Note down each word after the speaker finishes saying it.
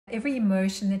Every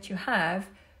emotion that you have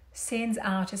sends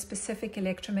out a specific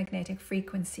electromagnetic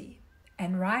frequency.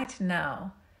 And right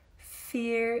now,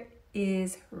 fear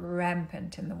is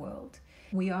rampant in the world.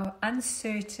 We are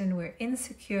uncertain, we're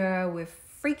insecure, we're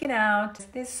freaking out.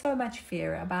 There's so much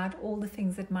fear about all the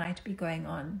things that might be going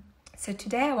on. So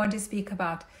today I want to speak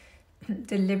about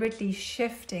deliberately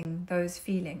shifting those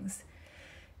feelings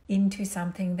into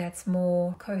something that's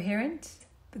more coherent.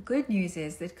 The good news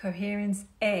is that coherence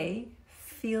A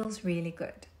feels really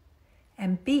good,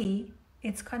 and B,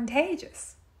 it's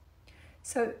contagious.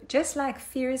 So just like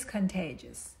fear is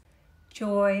contagious,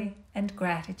 joy and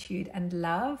gratitude and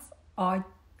love are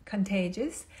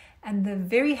contagious, and the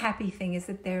very happy thing is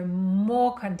that they're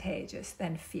more contagious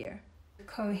than fear.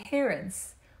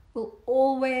 Coherence will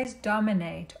always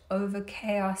dominate over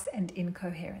chaos and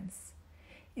incoherence.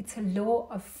 It's a law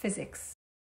of physics.